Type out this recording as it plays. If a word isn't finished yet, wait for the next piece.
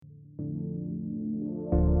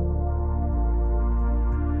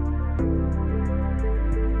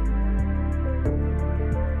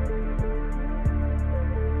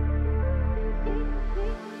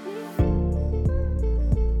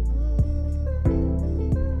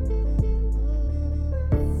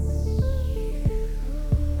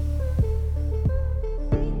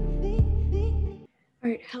All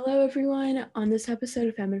right, hello everyone. On this episode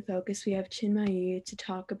of Fem in Focus, we have Chinmayi to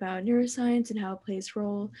talk about neuroscience and how it plays a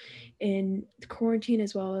role in quarantine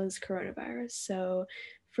as well as coronavirus. So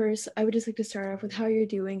first, I would just like to start off with how you're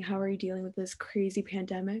doing. How are you dealing with this crazy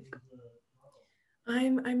pandemic?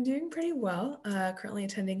 I'm doing pretty well. Currently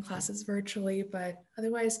attending classes virtually, but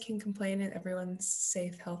otherwise can't complain and everyone's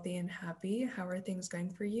safe, healthy, and happy. How are things going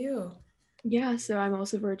for you? Yeah, so I'm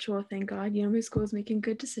also virtual, thank God. My school is making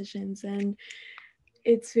good decisions and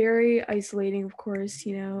it's very isolating, of course,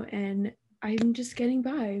 and I'm just getting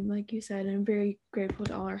by, like you said. And I'm very grateful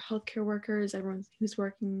to all our healthcare workers, everyone who's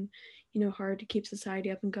working, hard to keep society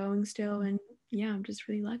up and going still. And yeah, I'm just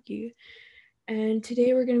really lucky. And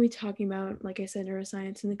today we're going to be talking about, like I said,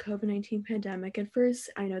 neuroscience and the COVID-19 pandemic. At first,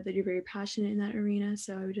 I know that you're very passionate in that arena,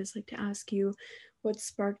 so I would just like to ask you what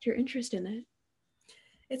sparked your interest in it.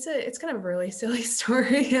 It's kind of a really silly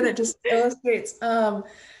story, and it just illustrates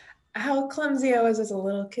how clumsy I was as a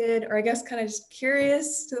little kid, or I guess kind of just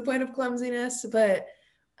curious to the point of clumsiness. But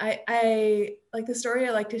I like the story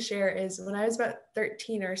I like to share is when I was about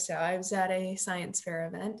 13 or so, I was at a science fair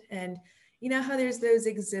event, and you know how there's those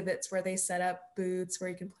exhibits where they set up booths where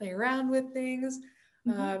you can play around with things.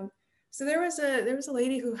 Mhm. Um, so there was a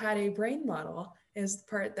lady who had a brain model is the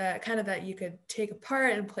part that kind of that you could take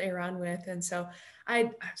apart and play around with. And so I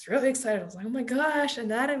was really excited. I was like, oh my gosh,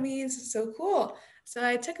 anatomy is so cool. So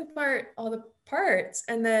I took apart all the parts,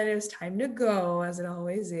 and then it was time to go, as it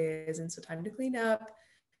always is. And so time to clean up.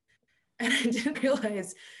 And I didn't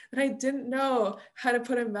realize that I didn't know how to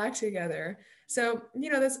put them back together. So,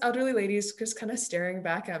 this elderly lady's just kind of staring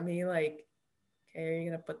back at me like, okay, are you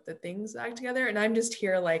going to put the things back together? And I'm just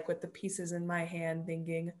here, like, with the pieces in my hand,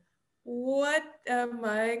 thinking, what am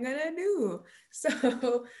I going to do?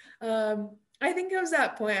 So, I think it was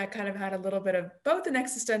that point I kind of had a little bit of both an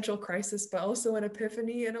existential crisis, but also an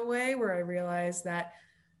epiphany in a way where I realized that,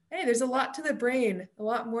 hey, there's a lot to the brain, a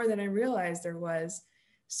lot more than I realized there was.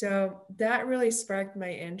 So that really sparked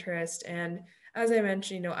my interest. And as I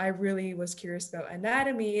mentioned, I really was curious about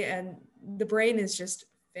anatomy, and the brain is just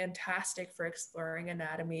fantastic for exploring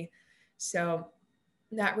anatomy. So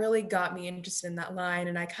that really got me interested in that line.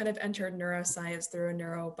 And I kind of entered neuroscience through a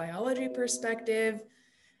neurobiology perspective.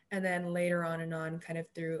 And then later on and on, kind of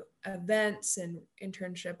through events and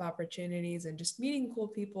internship opportunities and just meeting cool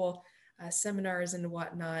people, seminars and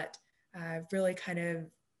whatnot, I've really kind of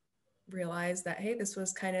realized that, hey, this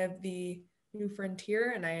was kind of the new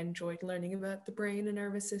frontier. And I enjoyed learning about the brain and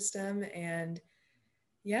nervous system. And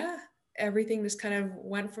yeah, everything just kind of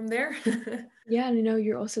went from there. Yeah, and I know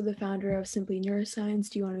you're also the founder of Simply Neuroscience.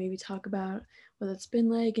 Do you want to maybe talk about what that's been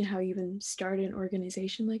like and how you even started an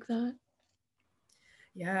organization like that?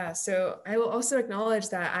 Yeah, so I will also acknowledge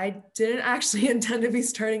that I didn't actually intend to be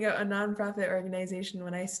starting out a nonprofit organization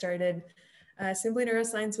when I started. Simply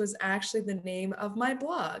Neuroscience was actually the name of my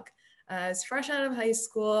blog. I was fresh out of high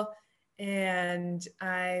school, and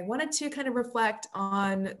I wanted to kind of reflect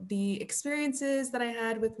on the experiences that I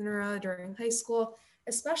had with neuro during high school,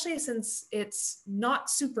 especially since it's not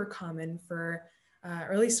super common for,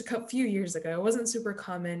 or at least a few years ago, it wasn't super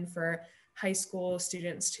common for high school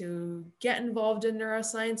students to get involved in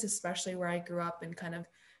neuroscience, especially where I grew up in kind of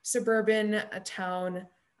suburban a town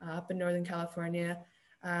up in Northern California,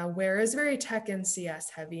 where it's very tech and CS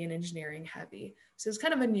heavy and engineering heavy. So it's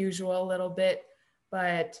kind of unusual a little bit,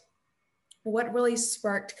 but what really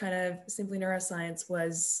sparked kind of Simply Neuroscience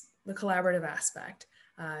was the collaborative aspect.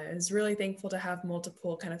 I was really thankful to have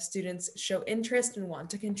multiple kind of students show interest and want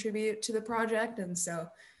to contribute to the project. And so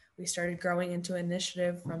we started growing into an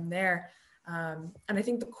initiative from there. And I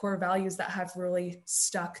think the core values that have really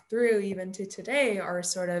stuck through even to today are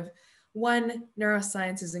sort of one,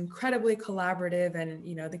 neuroscience is incredibly collaborative, and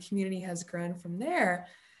the community has grown from there.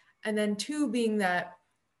 And then two, being that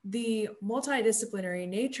the multidisciplinary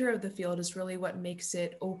nature of the field is really what makes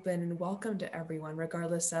it open and welcome to everyone,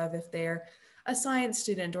 regardless of if they're a science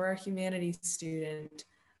student or a humanities student.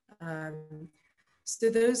 So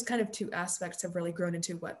those kind of two aspects have really grown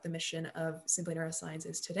into what the mission of Simply Neuroscience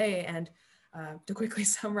is today. And to quickly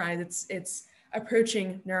summarize, it's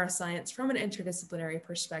approaching neuroscience from an interdisciplinary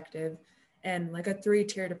perspective, and like a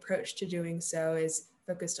three-tiered approach to doing so is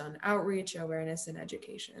focused on outreach, awareness, and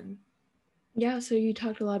education. Yeah, so you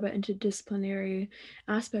talked a lot about interdisciplinary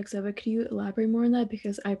aspects of it. Could you elaborate more on that?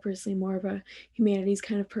 Because I personally more of a humanities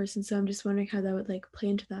kind of person, so I'm just wondering how that would like play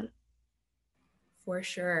into that. For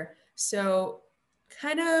sure. So,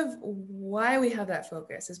 kind of why we have that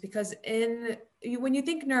focus is because when you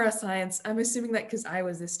think neuroscience, I'm assuming that because I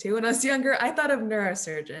was this too when I was younger, I thought of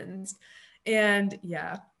neurosurgeons. And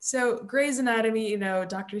yeah, so Grey's Anatomy,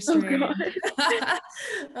 Doctor Oh God.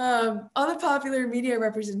 Strange, all the popular media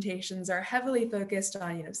representations are heavily focused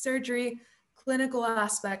on, surgery, clinical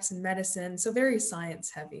aspects, and medicine. So very science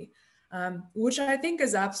heavy, which I think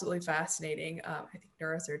is absolutely fascinating. I think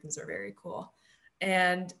neurosurgeons are very cool.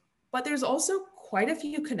 And but there's also quite a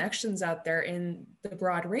few connections out there in the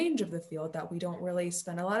broad range of the field that we don't really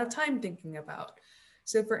spend a lot of time thinking about.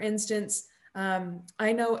 So for instance,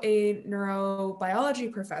 I know a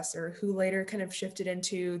neurobiology professor who later kind of shifted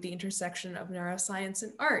into the intersection of neuroscience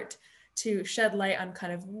and art to shed light on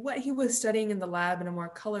kind of what he was studying in the lab in a more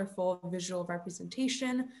colorful visual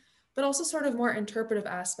representation, but also sort of more interpretive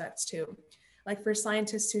aspects too. Like for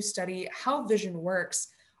scientists who study how vision works,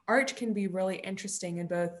 art can be really interesting in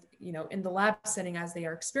both, in the lab setting as they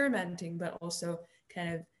are experimenting, but also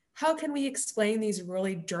kind of how can we explain these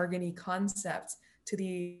really jargony concepts to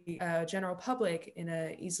the general public in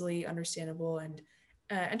a easily understandable and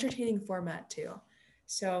entertaining format too.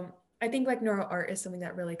 So I think like neuro art is something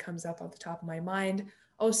that really comes up off the top of my mind.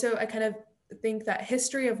 Also, I kind of think that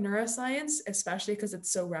history of neuroscience, especially because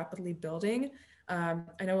it's so rapidly building, I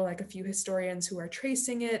know like a few historians who are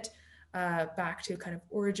tracing it back to kind of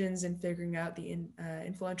origins and figuring out the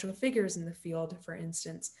influential figures in the field, for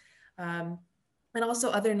instance. And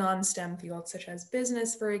also other non-STEM fields such as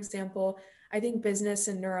business, for example. I think business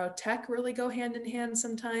and neurotech really go hand in hand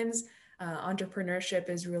sometimes. Entrepreneurship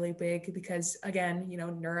is really big because again,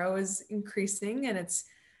 neuro is increasing and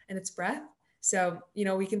its breadth. So,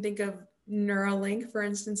 we can think of Neuralink, for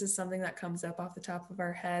instance, as something that comes up off the top of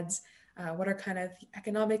our heads. What are kind of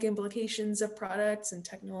economic implications of products and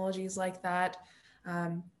technologies like that?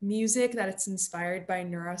 Music, that it's inspired by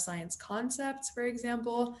neuroscience concepts, for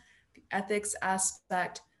example, the ethics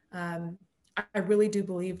aspect. Um, I really do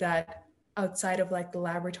believe that outside of like the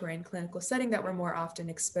laboratory and clinical setting that we're more often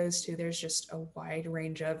exposed to, there's just a wide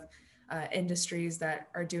range of industries that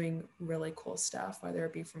are doing really cool stuff, whether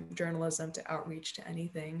it be from journalism to outreach to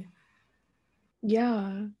anything.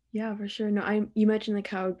 Yeah, yeah, for sure. No, you mentioned like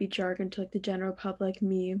how it would be jargon to like the general public,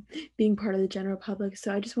 me being part of the general public.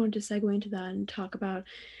 So I just wanted to segue into that and talk about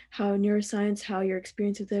how neuroscience, how your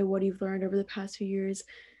experience with it, what you've learned over the past few years,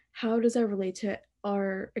 how does that relate to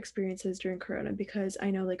our experiences during Corona? Because I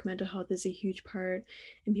know like mental health is a huge part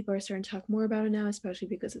and people are starting to talk more about it now, especially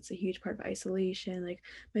because it's a huge part of isolation. Like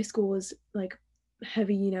my school is like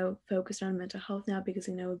heavy, focused on mental health now because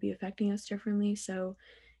they know it would be affecting us differently. So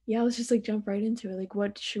yeah, let's just like jump right into it. Like,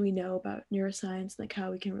 what should we know about neuroscience, like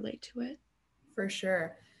how we can relate to it? For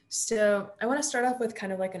sure. So I want to start off with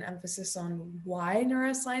kind of like an emphasis on why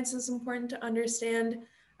neuroscience is important to understand.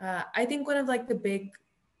 I think one of like the big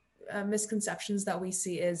misconceptions that we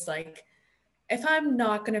see is like, if I'm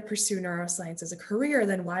not going to pursue neuroscience as a career,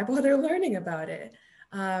 then why bother learning about it?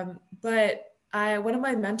 But one of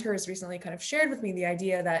my mentors recently kind of shared with me the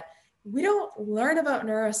idea that we don't learn about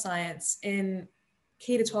neuroscience in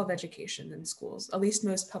K to 12 education in schools, at least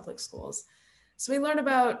most public schools. So we learn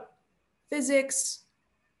about physics,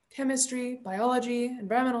 chemistry, biology,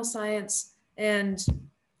 environmental science, and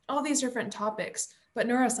all these different topics, but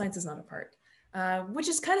neuroscience is not a part, which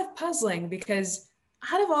is kind of puzzling because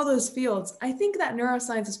out of all those fields, I think that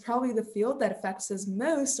neuroscience is probably the field that affects us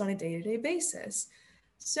most on a day-to-day basis.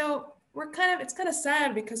 So it's kind of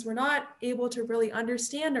sad because we're not able to really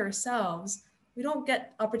understand ourselves. We don't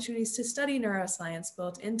get opportunities to study neuroscience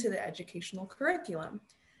built into the educational curriculum.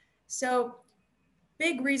 So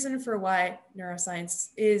big reason for why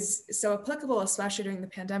neuroscience is so applicable, especially during the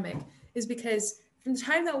pandemic, is because from the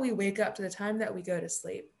time that we wake up to the time that we go to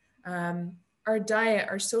sleep, our diet,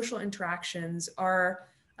 our social interactions,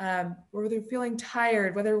 whether we're feeling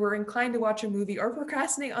tired, whether we're inclined to watch a movie or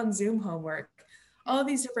procrastinate on Zoom homework, all of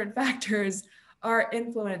these different factors are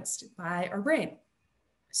influenced by our brain.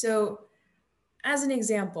 So, as an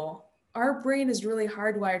example, our brain is really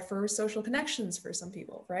hardwired for social connections for some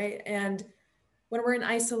people, right? And when we're in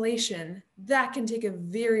isolation, that can take a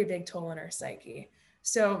very big toll on our psyche.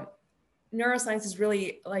 So neuroscience is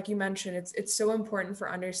really, like you mentioned, it's so important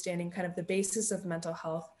for understanding kind of the basis of mental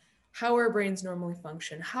health, how our brains normally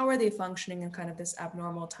function, how are they functioning in kind of this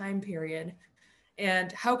abnormal time period,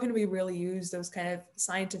 and how can we really use those kind of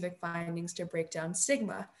scientific findings to break down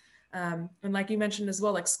stigma. And like you mentioned as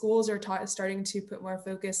well, like schools are starting to put more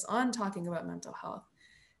focus on talking about mental health.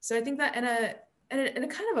 So I think that in a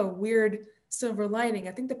kind of a weird silver lining,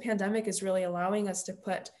 I think the pandemic is really allowing us to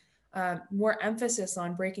put more emphasis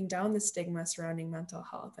on breaking down the stigma surrounding mental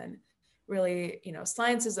health. And really,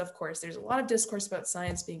 science is, of course, there's a lot of discourse about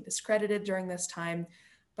science being discredited during this time.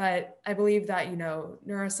 But I believe that,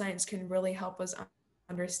 neuroscience can really help us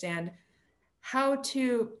understand how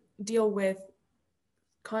to deal with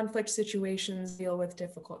conflict situations, deal with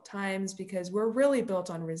difficult times, because we're really built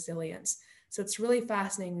on resilience. So it's really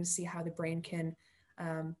fascinating to see how the brain can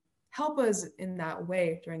help us in that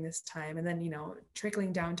way during this time. And then,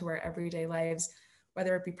 trickling down to our everyday lives,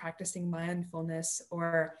 whether it be practicing mindfulness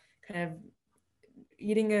or kind of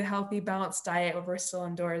eating a healthy, balanced diet when we're still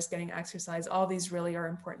indoors, getting exercise, all these really are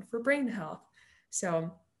important for brain health.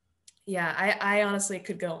 So yeah, I honestly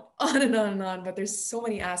could go on and on and on, but there's so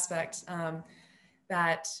many aspects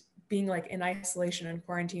that being like in isolation and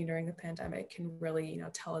quarantine during the pandemic can really,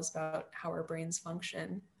 tell us about how our brains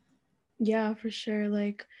function. Yeah, for sure.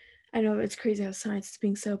 Like, I know it's crazy how science is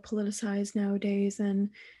being so politicized nowadays, and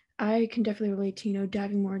I can definitely relate to,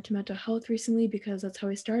 diving more into mental health recently because that's how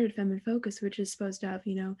I started Fem in Focus, which is supposed to have,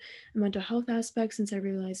 a mental health aspect since I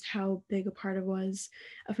realized how big a part it was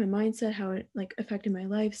of my mindset, how it like affected my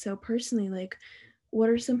life. So personally, like, what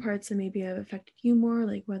are some parts that maybe have affected you more,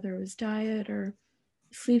 like whether it was diet or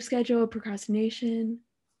sleep schedule, procrastination?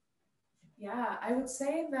 Yeah, I would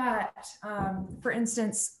say that, for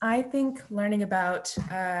instance, I think learning about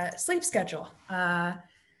sleep schedule.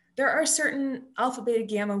 There are certain alpha, beta,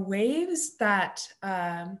 gamma waves that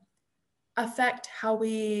affect how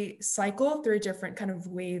we cycle through different kind of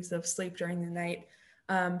waves of sleep during the night.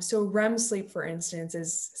 So REM sleep, for instance,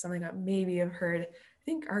 is something that maybe you've heard. I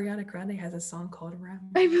think Ariana Grande has a song called REM.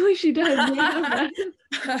 I believe she does. Yeah.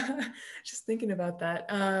 Just thinking about that.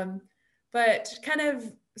 But kind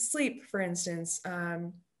of sleep, for instance,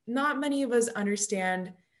 not many of us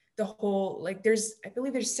understand the whole, like I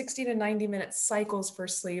believe there's 60 to 90 minute cycles for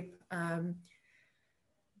sleep.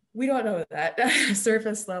 We don't know that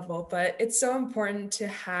surface level, but it's so important to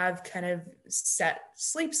have kind of set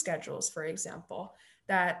sleep schedules, for example,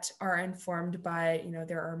 that are informed by,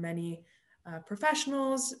 there are many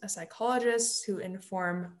professionals, psychologists who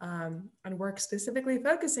inform and work specifically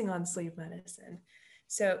focusing on sleep medicine.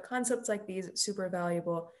 So concepts like these are super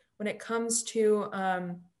valuable. When it comes to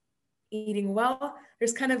eating well,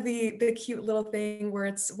 there's kind of the cute little thing where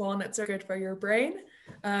it's walnuts are good for your brain.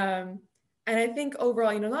 And I think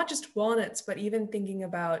overall, not just walnuts, but even thinking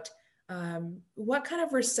about what kind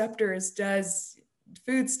of receptors does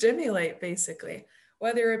food stimulate, basically,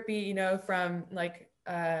 whether it be, from like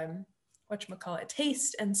whatchamacallit,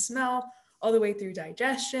 taste and smell, all the way through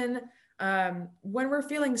digestion. When we're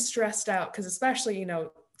feeling stressed out, because especially,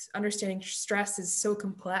 understanding stress is so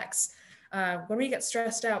complex. When we get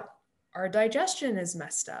stressed out, our digestion is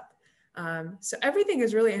messed up. So everything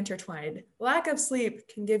is really intertwined. Lack of sleep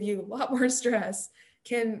can give you a lot more stress,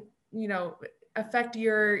 can, affect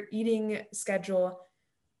your eating schedule,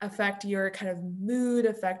 affect your kind of mood,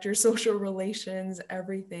 affect your social relations,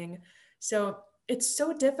 everything. So it's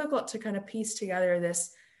so difficult to kind of piece together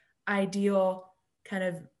this ideal kind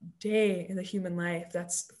of day in the human life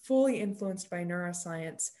that's fully influenced by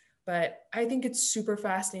neuroscience. But I think it's super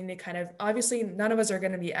fascinating to kind of, obviously, none of us are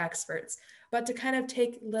going to be experts, but to kind of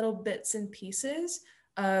take little bits and pieces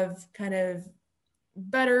of kind of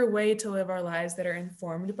better way to live our lives that are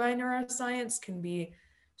informed by neuroscience can be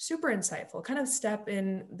super insightful, kind of step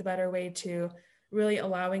in the better way to really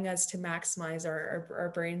allowing us to maximize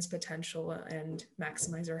our brain's potential and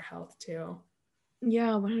maximize our health too.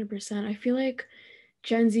 Yeah, 100%. I feel like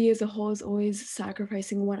Gen Z as a whole is always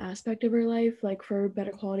sacrificing one aspect of her life, like for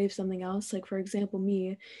better quality of something else. Like, for example,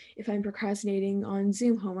 me, if I'm procrastinating on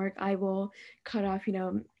Zoom homework, I will cut off,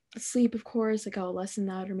 sleep, of course, like I'll lessen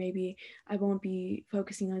that, or maybe I won't be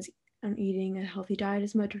focusing on eating a healthy diet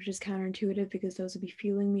as much, which is counterintuitive because those will be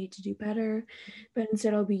fueling me to do better. But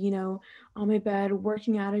instead, I'll be, on my bed,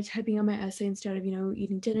 working at it, typing on my essay instead of,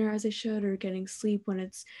 eating dinner as I should or getting sleep when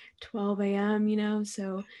it's 12 a.m.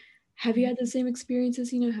 So, have you had the same experiences?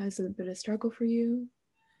 Has it been a struggle for you?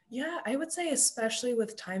 Yeah, I would say, especially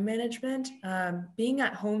with time management, being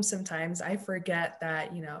at home sometimes I forget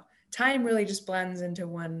that, time really just blends into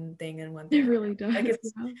one thing and one It thing. really Like does.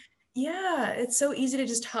 it's, yeah, it's so easy to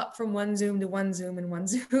just hop from one Zoom to one Zoom and one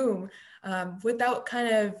Zoom without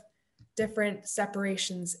kind of different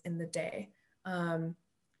separations in the day.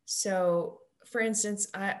 So, for instance,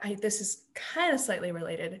 this is kind of slightly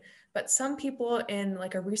related, but some people in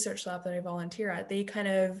like a research lab that I volunteer at, they kind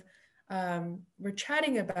of were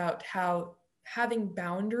chatting about how having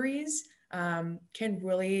boundaries can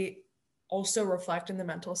really also reflect in the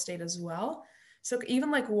mental state as well. So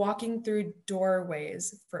even like walking through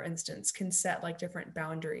doorways, for instance, can set like different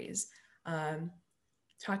boundaries.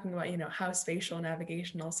 Talking about, how spatial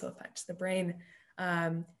navigation also affects the brain,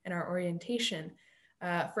 and our orientation.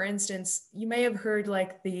 For instance, you may have heard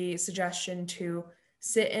like the suggestion to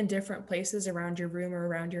sit in different places around your room or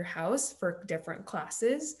around your house for different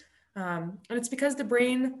classes. And it's because the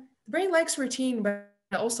brain likes routine, but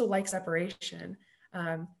it also likes separation.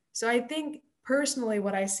 So I think personally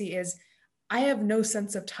what I see is I have no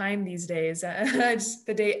sense of time these days.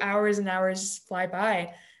 The day, hours and hours just fly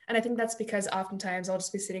by. And I think that's because oftentimes I'll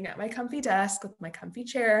just be sitting at my comfy desk with my comfy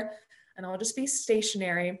chair, and I'll just be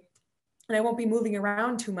stationary, and I won't be moving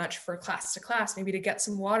around too much for class to class, maybe to get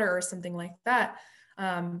some water or something like that.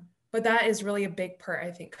 But that is really a big part,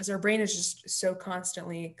 I think, because our brain is just so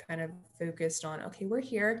constantly kind of focused on, okay, we're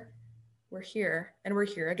here, and we're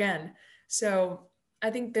here again. So I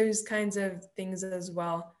think those kinds of things as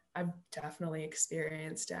well, I've definitely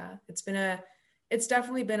experienced. It's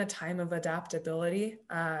definitely been a time of adaptability.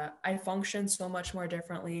 I function so much more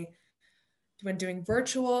differently when doing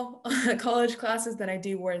virtual college classes than I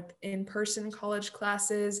do with in-person college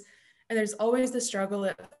classes. And there's always the struggle.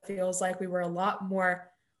 It feels like we were a lot more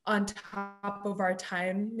on top of our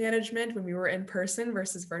time management when we were in person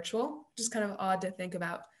versus virtual, just kind of odd to think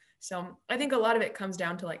about. So I think a lot of it comes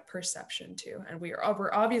down to like perception too. And we're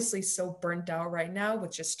obviously so burnt out right now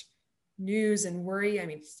with just news and worry. I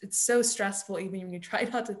mean, it's so stressful even when you try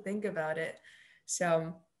not to think about it.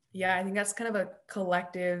 So yeah, I think that's kind of a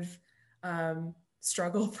collective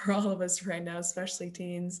struggle for all of us right now, especially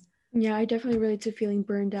teens. Yeah, I definitely relate to feeling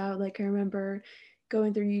burned out. Like I remember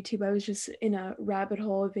going through YouTube, I was just in a rabbit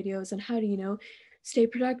hole of videos on how to, stay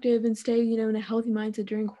productive and stay, in a healthy mindset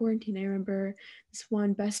during quarantine. I remember this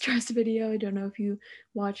one best dressed video. I don't know if you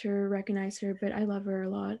watch her, recognize her, but I love her a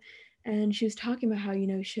lot. And she was talking about how,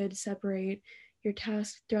 you should separate your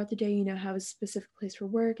tasks throughout the day, have a specific place for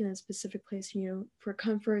work and a specific place, for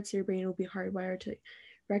comfort. So your brain will be hardwired to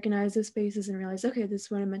recognize those spaces and realize, okay, this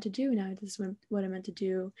is what I'm meant to do now. This is what I'm meant to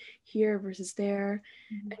do here versus there.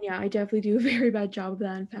 Mm-hmm. And yeah, I definitely do a very bad job of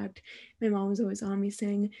that. In fact, my mom was always on me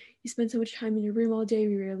saying, you spend so much time in your room all day,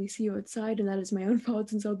 we rarely see you outside. And that is my own fault,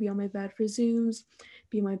 since I'll be on my bed for Zooms,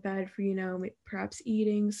 be on my bed for, perhaps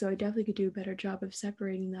eating. So I definitely could do a better job of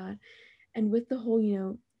separating that. And with the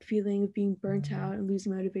whole, feeling of being burnt out and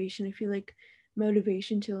losing motivation, I feel like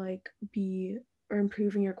motivation to like be or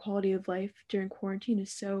improving your quality of life during quarantine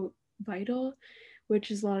is so vital,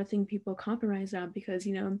 which is a lot of things people compromise on because,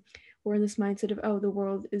 we're in this mindset of, oh, the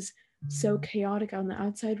world is so chaotic on the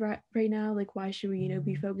outside right now. Like, why should we,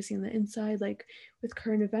 be focusing on the inside? Like with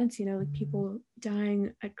current events, like people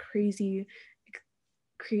dying at crazy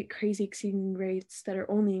exceeding rates that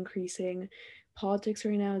are only increasing. Politics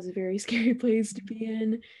right now is a very scary place to be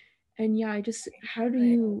in. And yeah, how do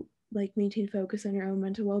you like maintain focus on your own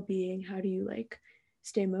mental well-being? How do you like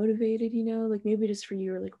stay motivated, like maybe just for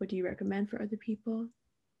you, or like what do you recommend for other people?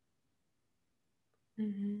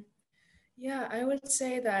 Mm-hmm. Yeah, I would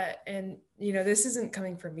say that, and this isn't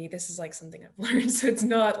coming from me, this is like something I've learned, so it's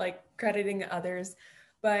not like crediting others,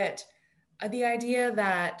 but the idea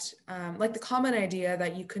that, like the common idea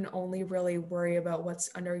that you can only really worry about what's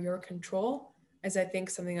under your control is, I think,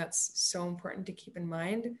 something that's so important to keep in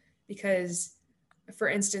mind. Because, for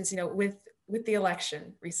instance, with the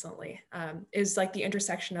election recently, is like the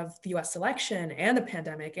intersection of the US election and the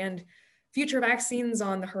pandemic and future vaccines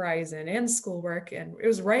on the horizon and schoolwork. And it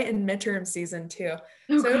was right in midterm season too.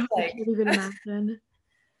 Oh So god, it's I like, can't even imagine.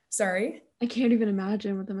 sorry. I can't even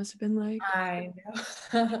imagine what that must have been like. I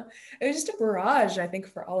know. It was just a barrage, I think,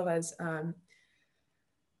 for all of us.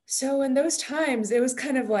 So in those times, it was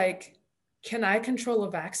kind of like, can I control a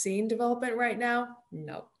vaccine development right now?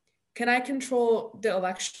 No. Can I control the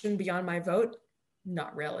election beyond my vote?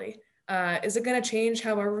 Not really. Is it going to change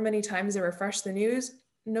however many times I refresh the news?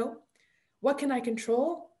 No. What can I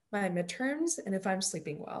control? My midterms and if I'm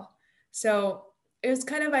sleeping well. So it was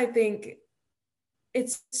kind of, I think,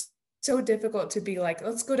 it's so difficult to be like,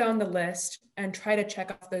 let's go down the list and try to check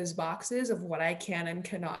off those boxes of what I can and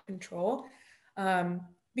cannot control.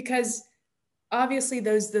 Because obviously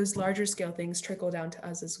those larger scale things trickle down to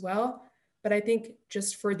us as well. But I think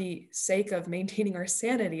just for the sake of maintaining our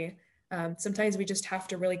sanity, sometimes we just have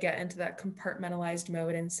to really get into that compartmentalized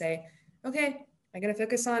mode and say, okay, I'm going to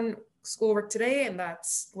focus on schoolwork today, and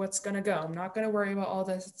that's what's going to go. I'm not going to worry about all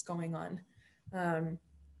this that's going on.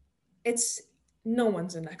 It's No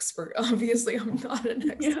one's an expert. Obviously, I'm not an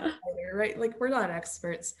expert Yeah. either, right? Like, we're not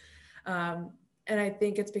experts. And I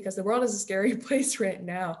think it's because the world is a scary place right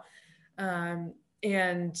now.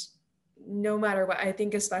 And no matter what, I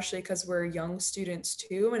think especially because we're young students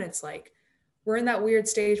too, and it's like, we're in that weird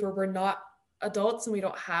stage where we're not adults and we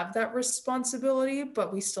don't have that responsibility,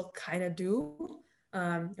 but we still kind of do.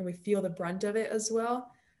 And we feel the brunt of it as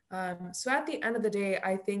well. So at the end of the day,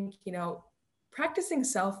 I think, practicing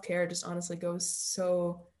self-care just honestly goes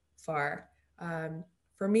so far.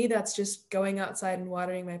 For me, that's just going outside and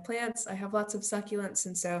watering my plants. I have lots of succulents,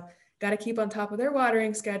 and so got to keep on top of their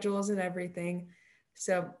watering schedules and everything.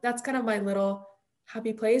 So that's kind of my little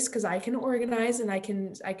happy place because I can organize and I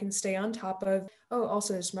can stay on top of. Oh,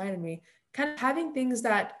 also this reminded me, kind of having things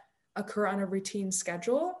that occur on a routine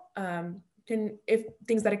schedule. Can if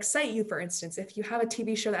things that excite you, for instance, if you have a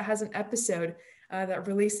TV show that has an episode that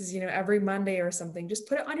releases, every Monday or something, just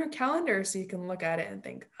put it on your calendar so you can look at it and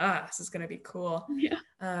think, this is going to be cool.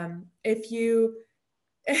 Yeah. If you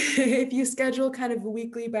if you schedule kind of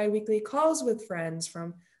weekly, bi-weekly calls with friends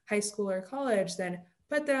from high school or college, then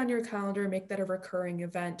put that on your calendar, make that a recurring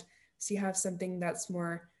event. So you have something that's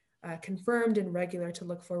more confirmed and regular to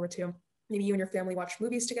look forward to. Maybe you and your family watch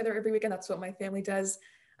movies together every weekend. That's what my family does.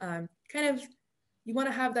 Kind of, you want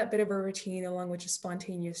to have that bit of a routine along with just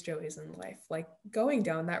spontaneous joys in life, like going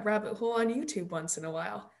down that rabbit hole on YouTube once in a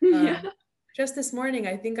while. Yeah. Just this morning,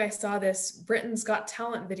 I think I saw this Britain's Got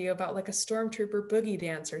Talent video about like a stormtrooper boogie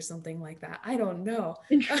dance or something like that. I don't know.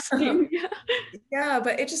 Interesting. Yeah. Yeah,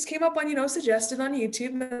 but it just came up on, suggested on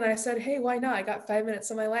YouTube. And I said, hey, why not? I got 5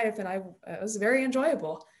 minutes of my life and it was very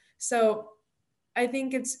enjoyable. So I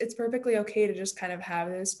think it's perfectly okay to just kind of have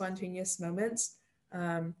those spontaneous moments.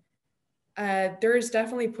 There's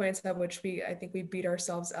definitely points at which I think we beat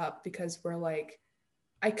ourselves up because we're like,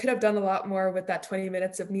 I could have done a lot more with that 20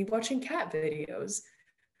 minutes of me watching cat videos.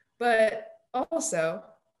 But also,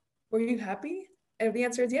 were you happy? And if the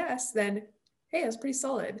answer is yes, then hey, that's pretty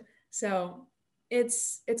solid. So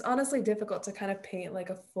it's honestly difficult to kind of paint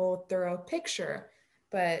like a full thorough picture,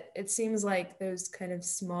 but it seems like those kind of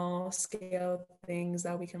small scale things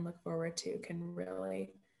that we can look forward to can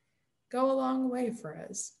really go a long way for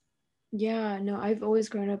us. Yeah, no, I've always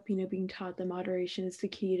grown up, being taught that moderation is the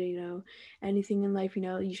key to, anything in life.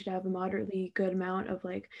 You should have a moderately good amount of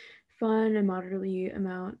like fun, a moderately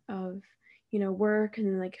amount of, work, and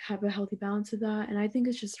then like have a healthy balance of that. And I think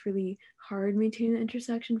it's just really hard maintaining the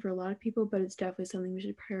intersection for a lot of people, but it's definitely something we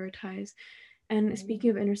should prioritize. And speaking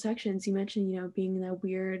of intersections, you mentioned, being in that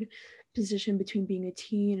weird position between being a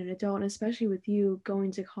teen and adult, and especially with you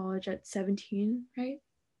going to college at 17, right?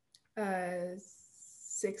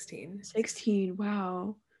 16. 16,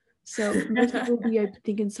 wow. So most people would be, I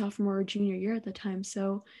think, in sophomore or junior year at the time.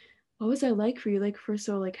 So what was that like for you? Like, first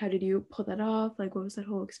of all, like, how did you pull that off? Like, what was that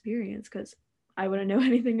whole experience? Because I wouldn't know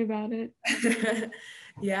anything about it.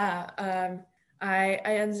 Yeah, I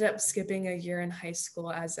ended up skipping a year in high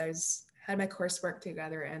school as had my coursework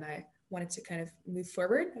together and I wanted to kind of move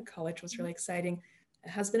forward. College was really exciting. It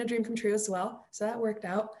has been a dream come true as well, so that worked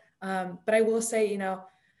out. But I will say,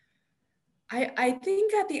 I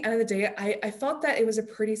think at the end of the day, I felt that it was a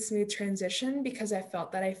pretty smooth transition because I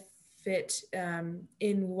felt that I fit in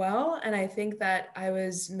well, and I think that I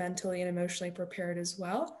was mentally and emotionally prepared as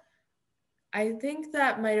well. I think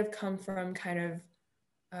that might have come from kind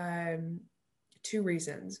of two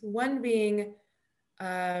reasons. One being,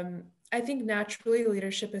 I think naturally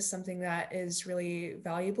leadership is something that is really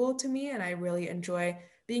valuable to me, and I really enjoy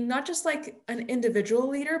being not just like an individual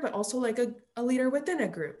leader, but also like a leader within a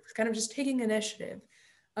group, kind of just taking initiative.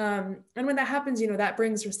 And when that happens, that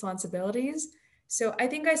brings responsibilities. So I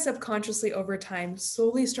think I subconsciously over time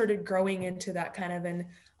slowly started growing into that kind of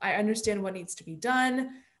I understand what needs to be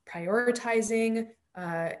done, prioritizing,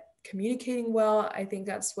 communicating well. I think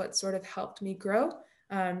that's what sort of helped me grow.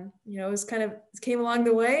 It was it came along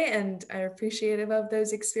the way and I'm appreciative of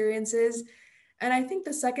those experiences. And I think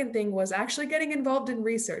the second thing was actually getting involved in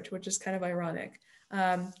research, which is kind of ironic,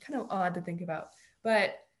 kind of odd to think about.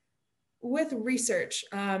 But with research,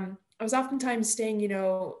 I was oftentimes staying,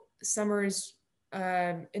 summers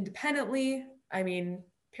independently. I mean,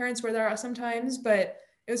 parents were there sometimes, but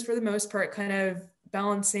it was for the most part kind of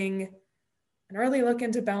balancing an early look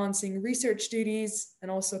into balancing research duties and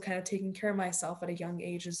also kind of taking care of myself at a young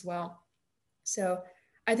age as well. So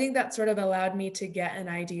I think that sort of allowed me to get an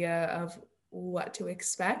idea of what to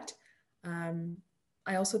expect.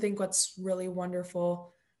 I also think what's really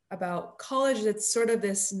wonderful about college, it's sort of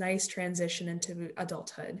this nice transition into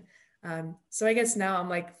adulthood. So I guess now I'm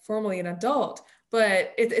like formally an adult,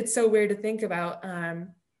 but it's so weird to think about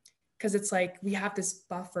because it's like we have this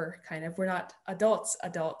buffer kind of. We're not adults.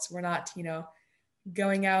 We're not,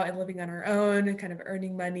 going out and living on our own and kind of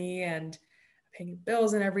earning money and paying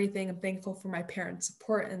bills and everything. I'm thankful for my parents'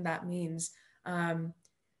 support and that means.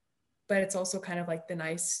 but it's also kind of like the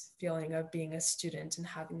nice feeling of being a student and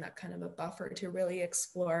having that kind of a buffer to really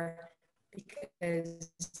explore,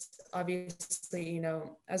 because obviously, you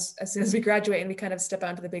know, as soon as we graduate and we kind of step out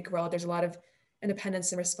into the big world, there's a lot of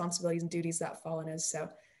independence and responsibilities and duties that fall on us. So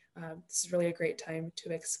this is really a great time to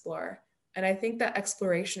explore. And I think that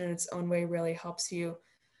exploration in its own way really helps you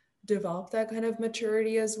develop that kind of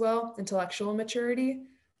maturity as well, intellectual maturity.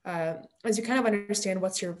 As you kind of understand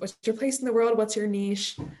what's your place in the world, what's your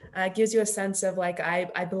niche, gives you a sense of like,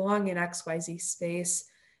 I belong in XYZ space.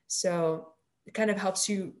 So it kind of helps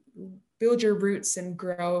you build your roots and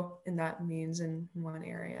grow in that means in one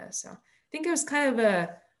area. So I think it was kind of a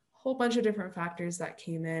whole bunch of different factors that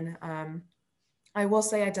came in. I will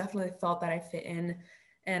say I definitely felt that I fit in,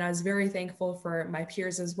 and I was very thankful for my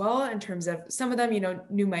peers as well, in terms of some of them, you know,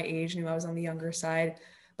 knew my age, knew I was on the younger side,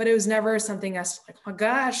 but it was never something as like, oh my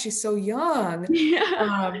gosh, she's so young.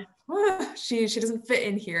 Yeah. She doesn't fit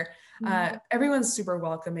in here. Everyone's super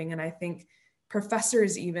welcoming. And I think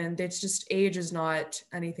professors even, it's just age is not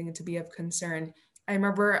anything to be of concern. I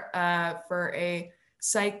remember for a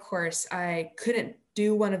psych course, I couldn't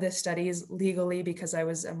do one of the studies legally because I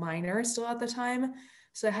was a minor still at the time.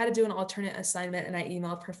 So I had to do an alternate assignment, and I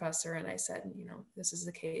emailed professor and I said, you know, this is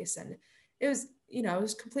the case. And it was, you know, it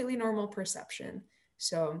was completely normal perception.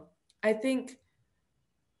 So I think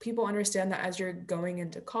people understand that as you're going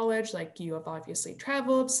into college, like you have obviously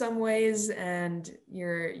traveled some ways, and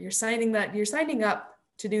you're signing up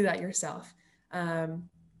to do that yourself.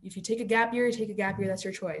 If you take a gap year, that's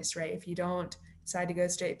your choice, right? If you don't decide to go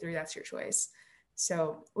straight through, that's your choice.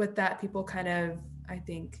 So with that, people kind of, I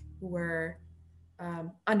think, were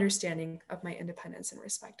understanding of my independence and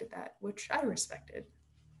respected that, which I respected.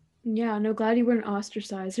 Yeah, no, glad you weren't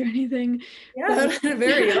ostracized or anything. Yeah,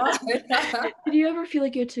 very odd. Did you ever feel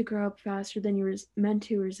like you had to grow up faster than you were meant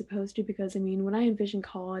to or supposed to? Because I mean, when I envision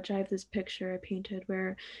college, I have this picture I painted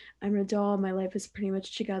where I'm an adult, my life is pretty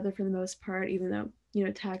much together for the most part, even though, you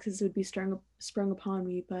know, taxes would be sprung upon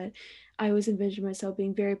me. But I always envisioned myself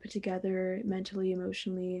being very put together mentally,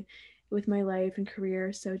 emotionally, with my life and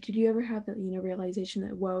career. So did you ever have that, you know, realization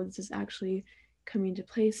that, whoa, this is actually coming into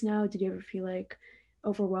place now? Did you ever feel like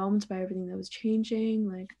overwhelmed by everything that was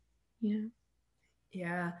changing? Like, yeah.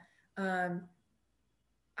 Yeah.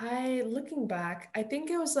 I looking back, I think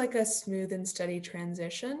it was like a smooth and steady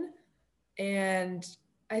transition. And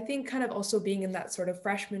I think kind of also being in that sort of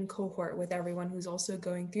freshman cohort with everyone who's also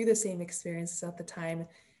going through the same experiences at the time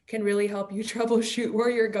can really help you troubleshoot where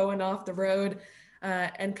you're going off the road,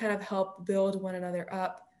 and kind of help build one another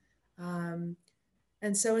up. And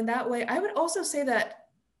so in that way, I would also say that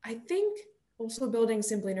I think also building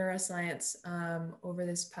Simply Neuroscience over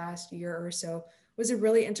this past year or so was a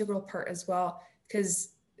really integral part as well, because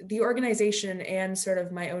the organization and sort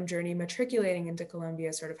of my own journey matriculating into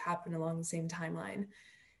Columbia sort of happened along the same timeline.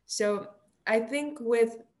 So I think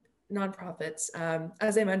with nonprofits,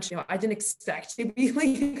 as I mentioned, you know, I didn't expect to be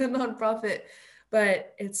leading a nonprofit,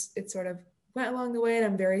 but it sort of went along the way, and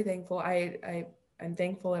I'm very thankful. I'm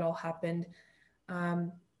thankful it all happened.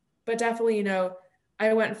 But definitely, you know,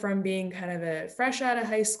 I went from being kind of a fresh out of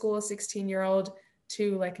high school, 16-year-old,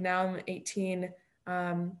 to like now I'm 18,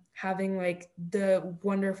 having like the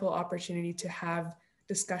wonderful opportunity to have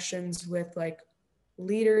discussions with like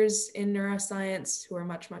leaders in neuroscience who are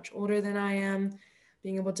much, much older than I am,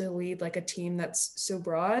 being able to lead like a team that's so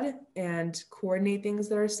broad and coordinate things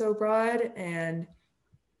that are so broad. And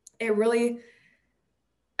it really,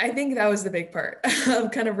 I think that was the big part of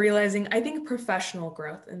kind of realizing, I think, professional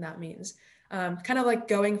growth. And that means kind of like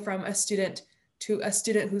going from a student to a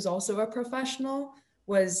student who's also a professional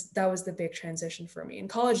that was the big transition for me. And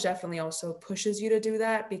college definitely also pushes you to do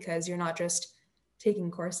that, because you're not just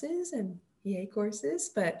taking courses and EA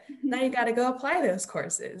courses, but now you got to go apply those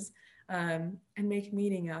courses and make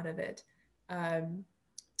meaning out of it.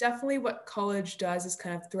 Definitely what college does is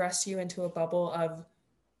kind of thrust you into a bubble of,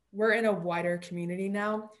 we're in a wider community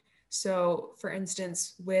now. So for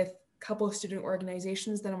instance, with a couple of student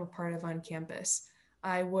organizations that I'm a part of on campus,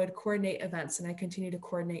 I would coordinate events, and I continue to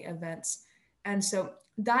coordinate events. And so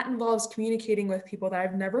that involves communicating with people that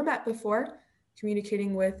I've never met before,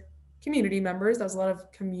 communicating with community members. That was a lot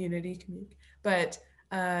of community, but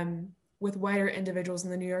with wider individuals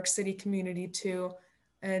in the New York City community too,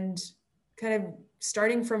 and kind of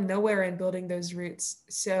starting from nowhere and building those roots.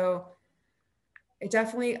 So it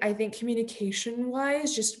definitely, I think communication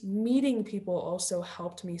wise, just meeting people also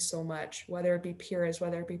helped me so much, whether it be peers,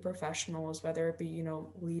 whether it be professionals, whether it be, you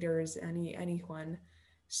know, leaders, anyone.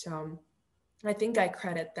 So I think I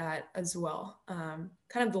credit that as well.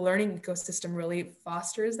 Kind of the learning ecosystem really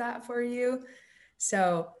fosters that for you.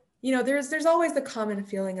 So there's always the common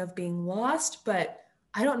feeling of being lost, but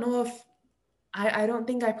I don't know if I don't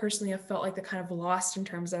think I personally have felt like the kind of lost in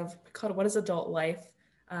terms of, God, what does adult life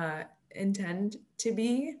uh, intend to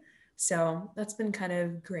be? So that's been kind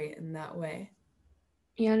of great in that way.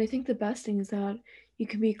 Yeah, and I think the best thing is that you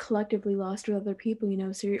can be collectively lost with other people,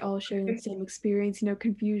 so you're all sharing the same experience,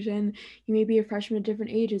 confusion. You may be a freshman at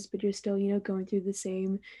different ages, but you're still, going through the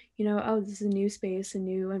same, oh, this is a new space, a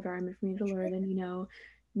new environment for me to learn, and,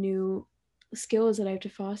 new skills that I have to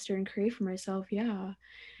foster and create for myself. Yeah.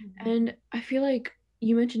 Mhm. And I feel like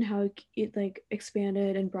you mentioned how it like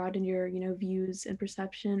expanded and broadened your, views and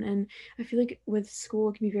perception. And I feel like with school,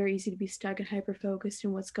 it can be very easy to be stuck and hyper focused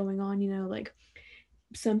in what's going on, like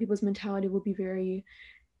some people's mentality will be very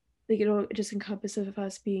like it'll just encompass of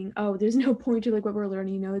us being, oh, there's no point to like what we're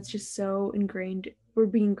learning, it's just so ingrained. We're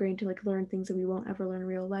being ingrained to like learn things that we won't ever learn in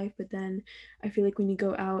real life. But then I feel like when you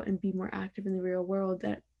go out and be more active in the real world,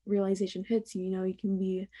 that realization hits you. You can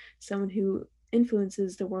be someone who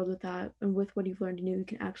influences the world with that, and with what you've learned new, you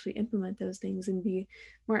can actually implement those things and be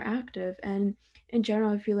more active. And in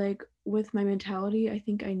general, I feel like with my mentality, I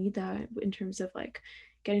think I need that in terms of like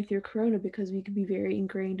getting through corona, because we could be very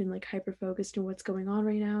ingrained and like hyper focused on what's going on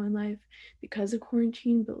right now in life because of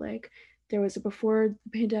quarantine. But like there was a before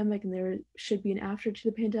the pandemic and there should be an after to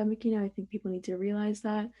the pandemic. I think people need to realize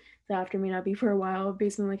that the after may not be for a while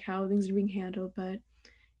based on like how things are being handled. But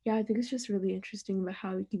yeah, I think it's just really interesting about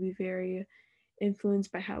how we can be very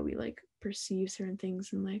influenced by how we like perceive certain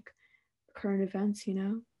things and like current events.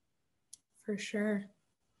 For sure.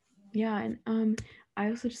 Yeah. And I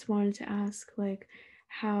also just wanted to ask like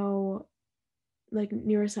how like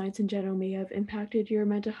neuroscience in general may have impacted your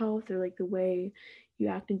mental health or like the way you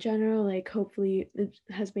act in general. Like hopefully it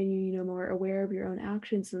has made you, more aware of your own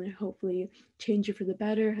actions and hopefully change it for the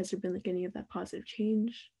better. Has there been like any of that positive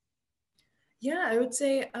change? Yeah, I would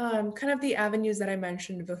say kind of the avenues that I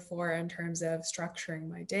mentioned before in terms of structuring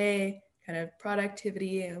my day, kind of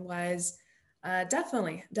productivity was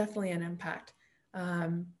definitely an impact.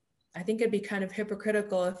 Um, I think it'd be kind of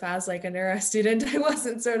hypocritical if, as like a neuro student, I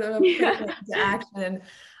wasn't sort of putting Yeah. it into action.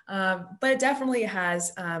 But it definitely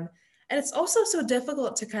has. And it's also so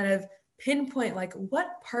difficult to kind of pinpoint like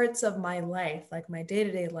what parts of my life, like my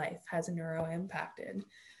day-to-day life, has neuro impacted,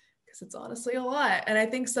 because it's honestly a lot. And I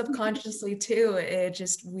think subconsciously too,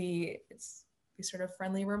 we sort of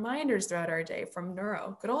friendly reminders throughout our day from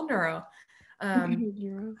neuro, good old neuro. Um,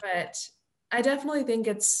 Neuro. but I definitely think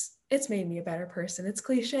it's made me a better person. It's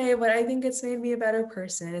cliche, but I think it's made me a better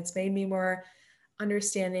person. It's made me more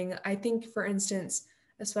understanding. I think, for instance,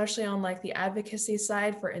 especially on like the advocacy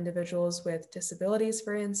side for individuals with disabilities,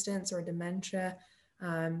 for instance, or dementia,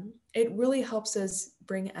 it really helps us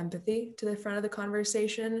bring empathy to the front of the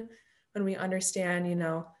conversation when we understand,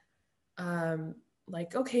 um,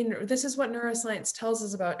 like, okay, this is what neuroscience tells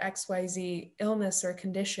us about XYZ illness or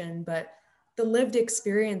condition, but the lived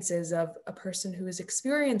experiences of a person who is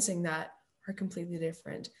experiencing that are completely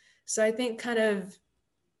different. So I think kind of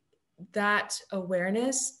that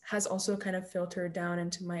awareness has also kind of filtered down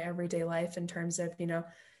into my everyday life in terms of,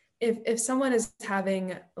 if someone is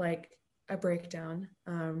having like a breakdown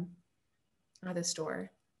at the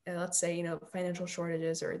store, and let's say, financial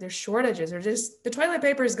shortages, or there's shortages, or just the toilet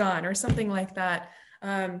paper is gone or something like that.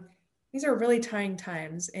 Um, these are really trying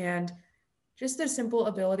times. And just the simple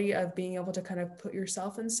ability of being able to kind of put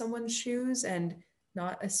yourself in someone's shoes and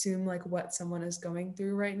not assume like what someone is going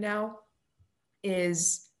through right now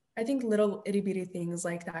is, I think, little itty bitty things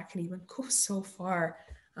like that can even go so far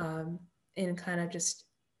in kind of just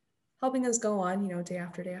helping us go on, day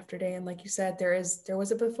after day after day. And like you said, there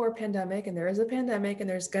was a before pandemic, and there is a pandemic, and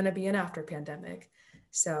there's going to be an after pandemic.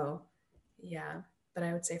 So yeah, but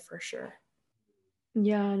I would say for sure.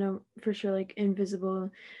 Yeah, no, for sure. Like invisible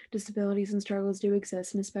disabilities and struggles do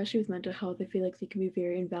exist, and especially with mental health, I feel like they can be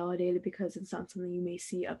very invalidated because it's not something you may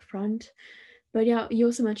see up front. But yeah, you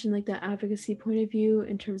also mentioned like that advocacy point of view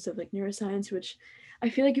in terms of like neuroscience, which I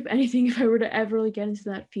feel like if anything, if I were to ever really get into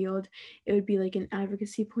that field, it would be like an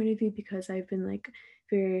advocacy point of view, because I've been like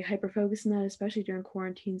very hyper focused on that, especially during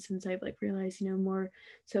quarantine, since I've like realized, more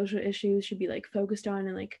social issues should be like focused on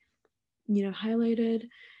and like, highlighted.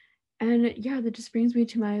 And yeah, that just brings me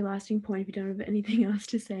to my lasting point, if you don't have anything else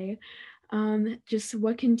to say. Just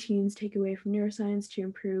what can teens take away from neuroscience to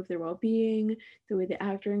improve their well-being, the way they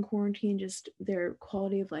act during quarantine, just their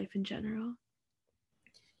quality of life in general?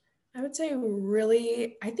 I would say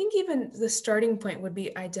really, I think even the starting point would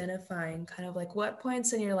be identifying kind of like what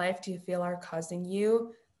points in your life do you feel are causing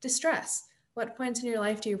you distress? What points in your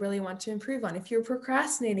life do you really want to improve on? If you're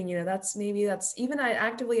procrastinating, that's even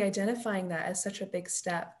actively identifying that as such a big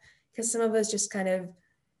step, because some of us just kind of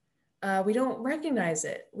we don't recognize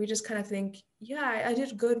it. We just kind of think, yeah, I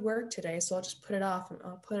did good work today, so I'll just put it off, and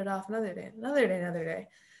I'll put it off another day, another day, another day.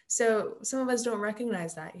 So some of us don't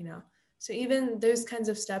recognize that, you know. So even those kinds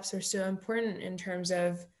of steps are so important in terms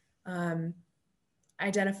of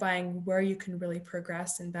identifying where you can really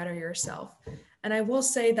progress and better yourself. And I will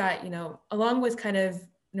say that, you know, along with kind of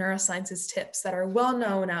neurosciences tips that are well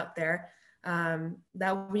known out there,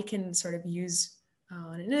 that we can sort of use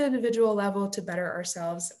on an individual level to better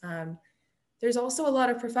ourselves. There's also a lot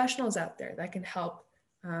of professionals out there that can help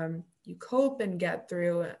you cope and get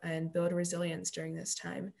through and build resilience during this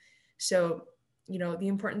time. So, you know, the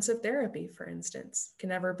importance of therapy, for instance, can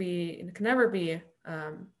never be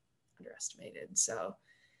underestimated. So,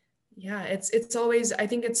 yeah, it's always, I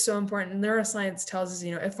think it's so important. Neuroscience tells us,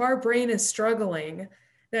 you know, if our brain is struggling,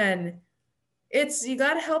 then you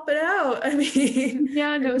got to help it out. I mean,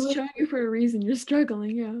 Yeah, no, it's showing you for a reason. You're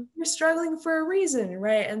struggling. Yeah. you're struggling for a reason,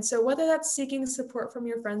 right? And so whether that's seeking support from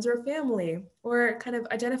your friends or family, or kind of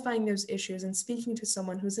identifying those issues and speaking to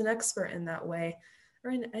someone who's an expert in that way,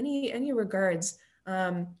 or in any regards,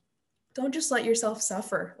 don't just let yourself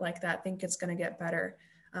suffer like that. Think it's going to get better,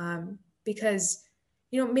 because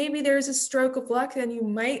you know, maybe there's a stroke of luck and you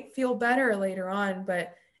might feel better later on,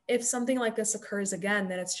 but if something like this occurs again,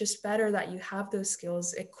 then it's just better that you have those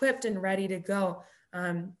skills equipped and ready to go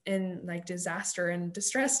in like disaster and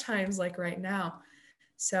distress times like right now.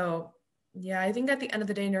 So yeah, I think at the end of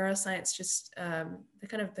the day, neuroscience just the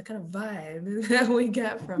kind of vibe that we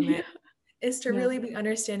get from it is to Yeah. really be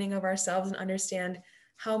understanding of ourselves and understand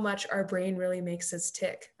how much our brain really makes us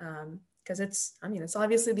tick. Because it's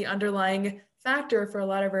obviously the underlying factor for a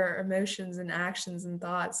lot of our emotions and actions and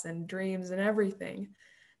thoughts and dreams and everything.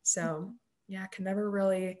 So yeah, can never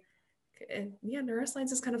really. Yeah,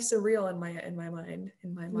 neuroscience is kind of surreal in my mind.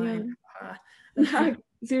 Yeah. Yeah.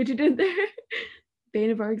 See what you did there?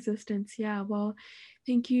 Bane of our existence. Yeah. Well,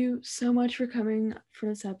 thank you so much for coming for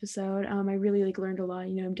this episode. I really like learned a lot.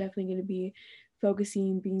 You know, I'm definitely going to be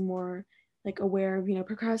focusing, being more like aware of, you know,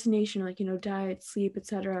 procrastination, like, you know, diet, sleep,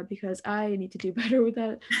 etc. because I need to do better with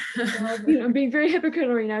that. You know, I'm being very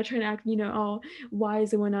hypocritical right now, trying to act, you know, all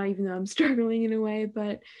wise and whatnot, even though I'm struggling in a way.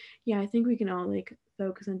 But yeah, I think we can all like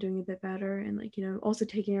focus on doing a bit better and like, you know, also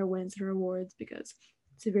taking our wins and rewards because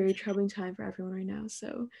it's a very troubling time for everyone right now.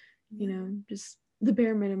 So, you know, just the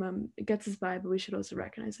bare minimum, it gets us by, but we should also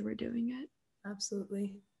recognize that we're doing it.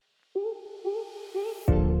 Absolutely.